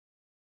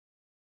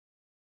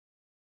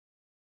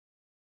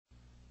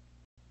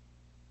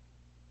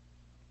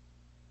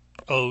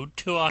Ode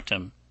to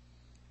Autumn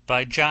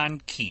by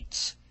John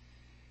Keats.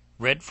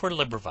 Dennis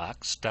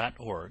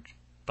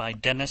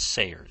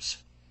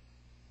Sayers.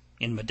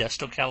 In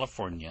Modesto,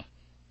 California,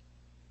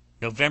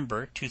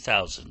 November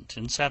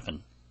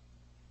 2007.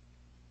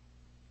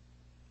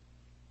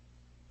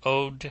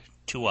 Ode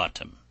to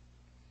Autumn.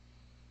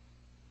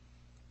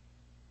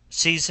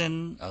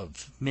 Season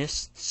of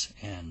mists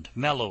and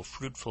mellow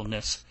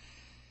fruitfulness,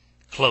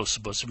 close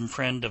bosom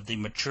friend of the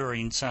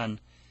maturing sun,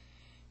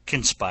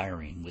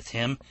 conspiring with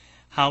him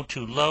how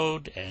to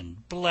load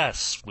and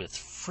bless with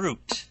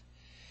fruit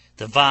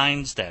the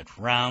vines that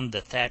round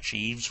the thatch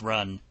eaves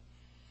run,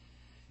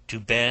 to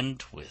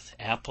bend with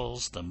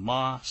apples the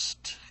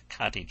mossed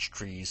cottage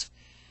trees,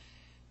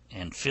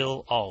 and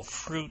fill all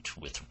fruit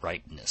with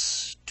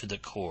ripeness to the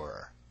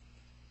core,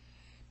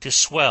 to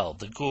swell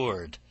the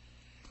gourd,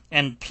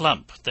 and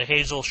plump the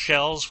hazel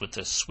shells with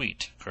a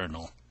sweet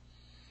kernel,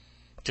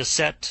 to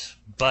set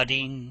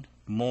budding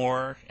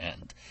more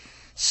and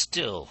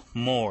still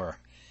more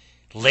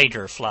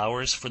later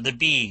flowers for the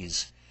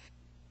bees,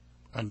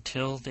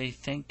 until they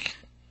think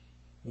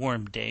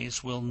warm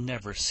days will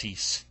never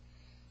cease,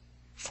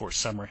 for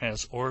summer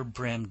has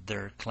o'erbrimmed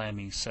their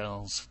clammy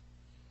cells.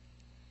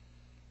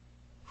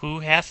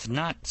 Who hath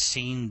not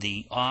seen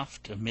thee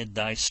oft amid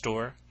thy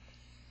store?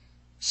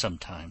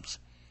 Sometimes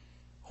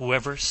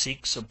whoever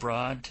seeks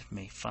abroad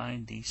may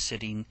find thee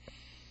sitting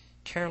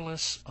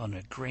careless on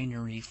a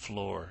granary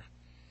floor,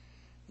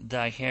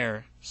 thy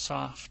hair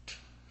soft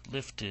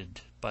lifted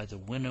by the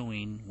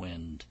winnowing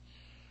wind,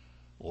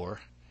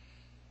 or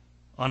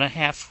on a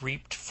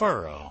half-reaped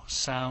furrow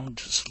sound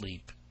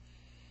asleep,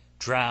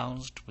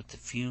 drowsed with the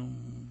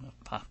fume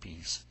of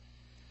poppies,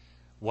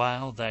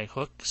 while thy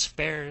hook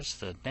spares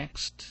the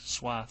next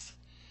swath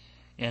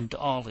and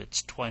all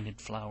its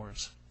twined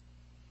flowers.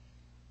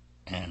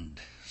 And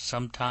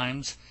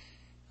sometimes,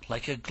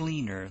 like a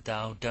gleaner,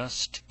 thou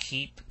dost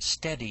keep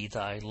steady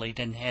thy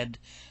laden head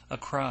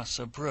across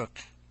a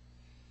brook,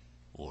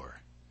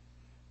 or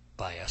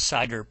by a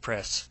cider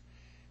press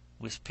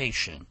with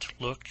patient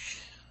look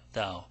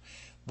thou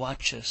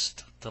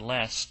watchest the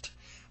last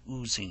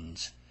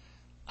oozings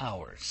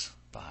hours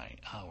by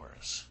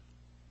hours.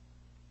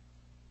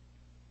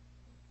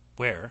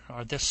 Where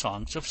are the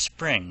songs of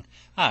spring?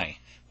 Ay,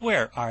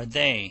 where are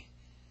they?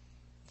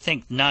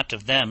 Think not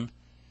of them.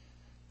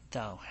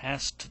 Thou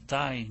hast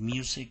thy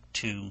music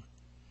too,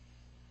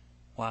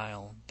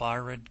 while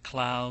barred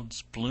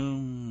clouds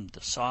bloom the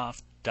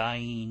soft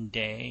dying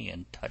day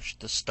and touch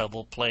the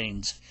stubble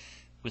plains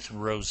with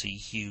rosy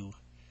hue.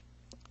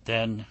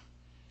 Then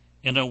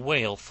in a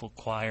wailful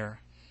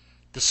choir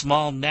the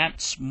small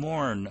gnats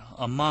mourn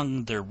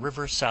among the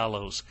river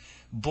sallows,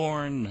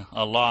 borne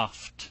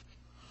aloft,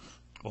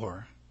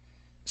 or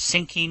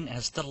sinking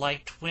as the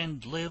light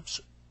wind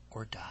lives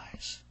or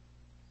dies.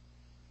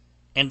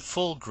 And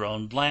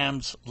full-grown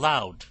lambs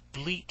loud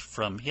bleat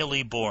from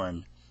hilly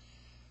bourne,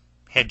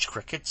 hedge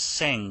crickets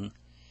sing,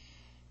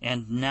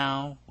 and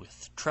now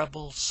with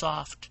treble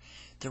soft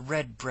the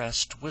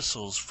redbreast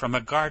whistles from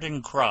a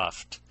garden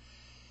croft,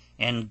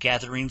 and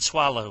gathering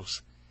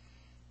swallows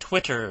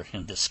twitter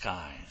in the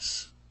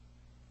skies.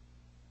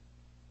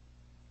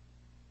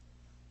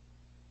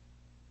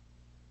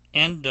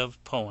 End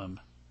of poem.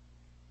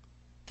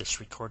 This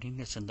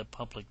recording is in the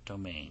public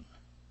domain.